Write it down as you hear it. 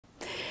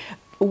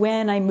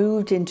When I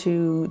moved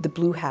into the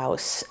blue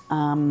house,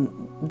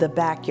 the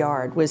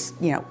backyard was,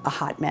 you know, a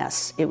hot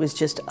mess. It was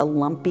just a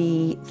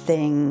lumpy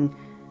thing.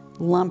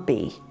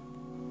 It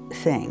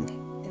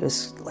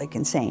was like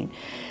insane.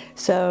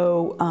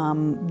 So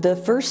the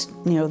first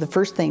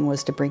thing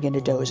was to bring in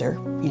a dozer,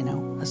 you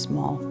know, a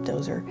small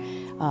dozer.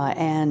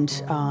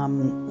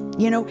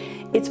 You know,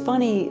 it's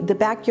funny, the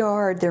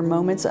backyard, there are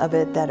moments of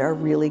it that are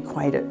really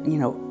quite, you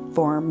know,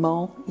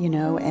 formal, you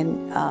know,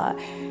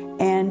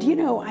 and you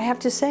know, I have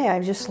to say,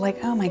 I'm just like,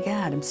 oh my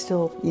God, I'm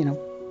still, you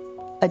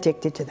know,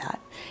 addicted to that,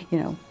 you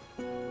know,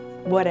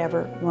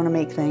 whatever, want to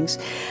make things.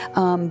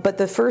 But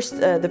the first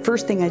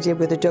thing I did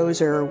with a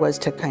dozer was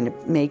to kind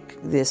of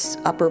make this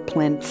upper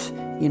plinth,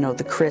 you know,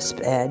 the crisp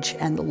edge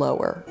and the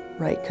lower,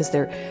 right? Because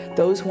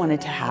those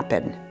wanted to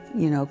happen,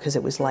 you know, because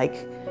it was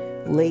like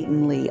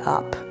latently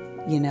up,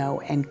 you know,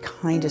 and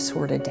kind of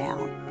sort of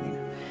down, you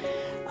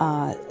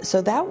know.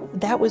 So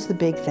that was the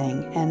big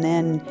thing. And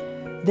then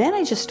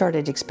I just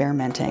started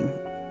experimenting,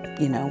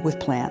 you know, with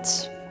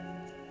plants,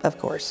 of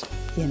course,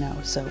 you know,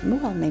 so,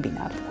 well, maybe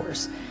not, of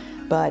course.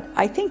 But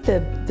I think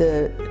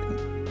you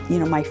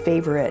know, my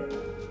favorite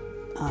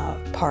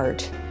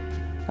part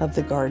of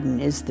the garden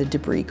is the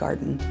debris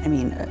garden. I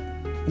mean,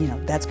 you know,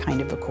 that's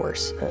kind of a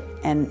course.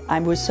 And I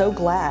was so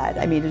glad,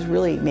 I mean, it was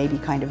really maybe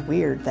kind of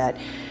weird that,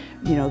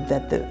 you know,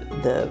 that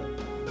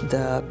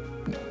the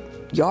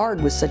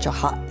yard was such a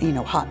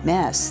hot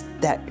mess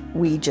that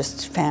we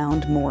just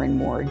found more and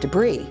more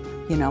debris.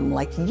 You know, I'm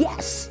like,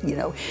 yes, you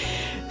know.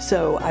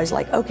 So I was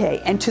like,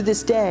 okay. And to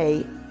this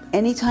day,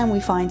 anytime we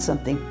find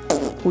something,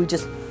 we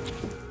just,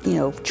 you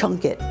know,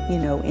 chunk it, you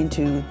know,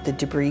 into the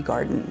debris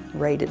garden,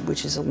 right?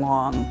 Which is a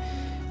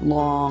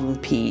long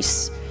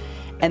piece.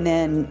 And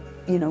then,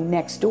 you know,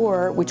 next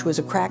door, which was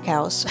a crack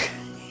house,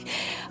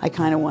 I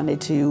kind of wanted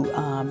to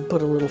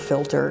put a little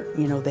filter,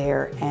 you know,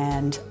 there.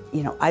 And,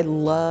 you know, I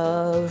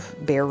love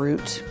bare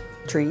root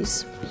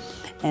trees.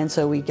 And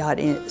so we got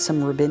in some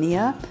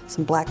robinia,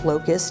 some black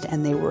locust,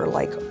 and they were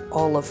like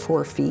all of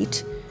 4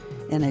 feet.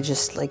 And I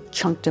just like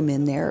chunked them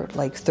in there,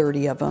 like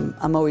 30 of them.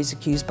 I'm always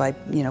accused by,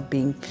 you know,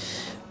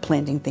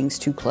 planting things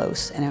too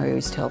close. And I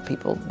always tell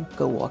people,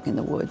 go walk in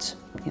the woods,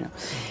 you know.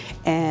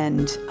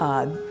 And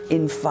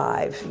in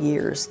 5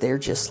 years, they're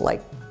just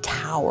like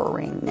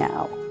towering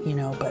now, you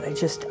know, but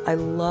I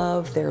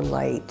love their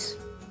light,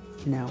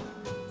 you know.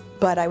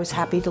 But I was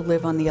happy to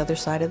live on the other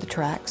side of the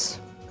tracks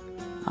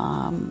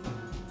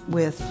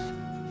with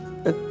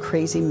a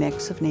crazy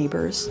mix of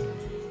neighbors.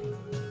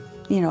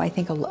 You know, I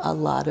think a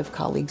lot of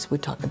colleagues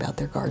would talk about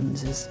their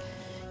gardens as,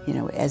 you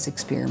know, as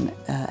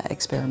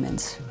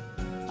experiments.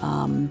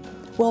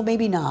 Well,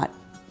 maybe not,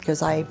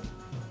 because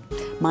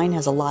mine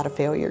has a lot of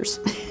failures.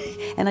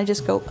 And I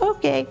just go,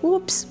 okay,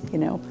 whoops, you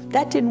know,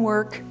 that didn't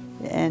work.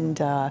 And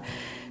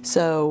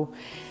so,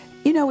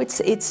 you know,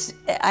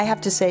 I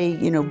have to say,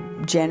 you know,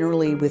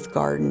 generally with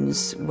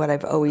gardens, what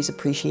I've always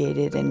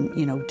appreciated, and,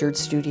 you know, D.I.R.T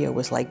Studio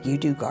was like, you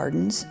do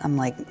gardens? I'm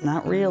like,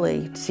 not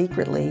really,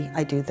 secretly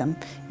I do them,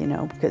 you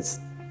know, because,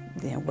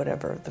 you know,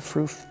 whatever, the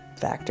proof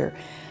factor.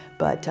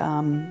 But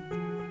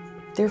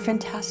they're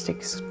fantastic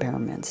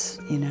experiments,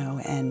 you know,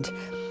 and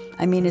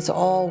I mean, it's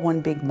all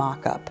one big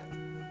mock-up,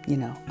 you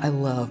know. I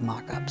love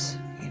mock-ups,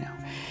 you know.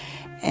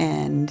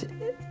 And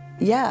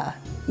yeah,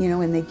 you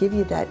know, and they give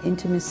you that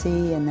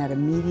intimacy and that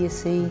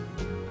immediacy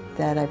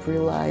that I've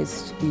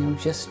realized, you know,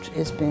 just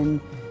has been,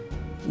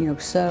 you know,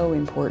 so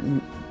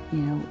important, you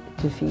know,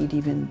 to feed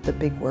even the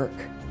big work.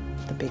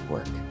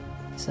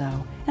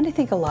 So, and I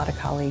think a lot of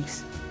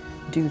colleagues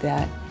do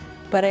that.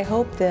 But I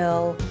hope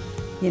they'll,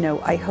 you know,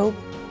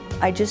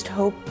 I just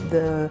hope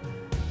the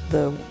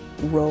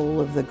role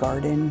of the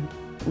garden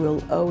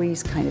will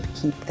always kind of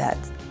keep that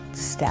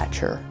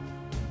stature,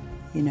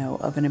 you know,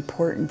 of an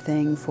important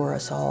thing for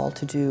us all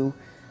to do,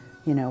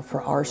 you know,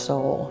 for our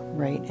soul,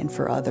 right, and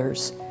for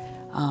others,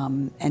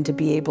 and to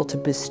be able to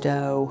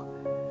bestow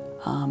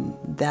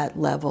that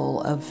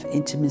level of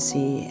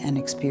intimacy and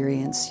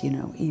experience, you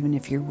know, even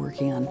if you're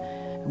working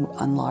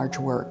on large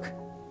work,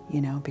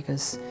 you know,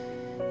 because,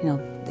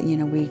 you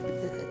know,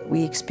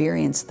 we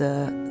experience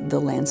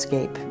the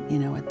landscape, you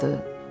know, at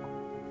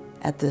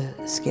the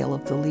scale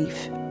of the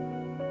leaf.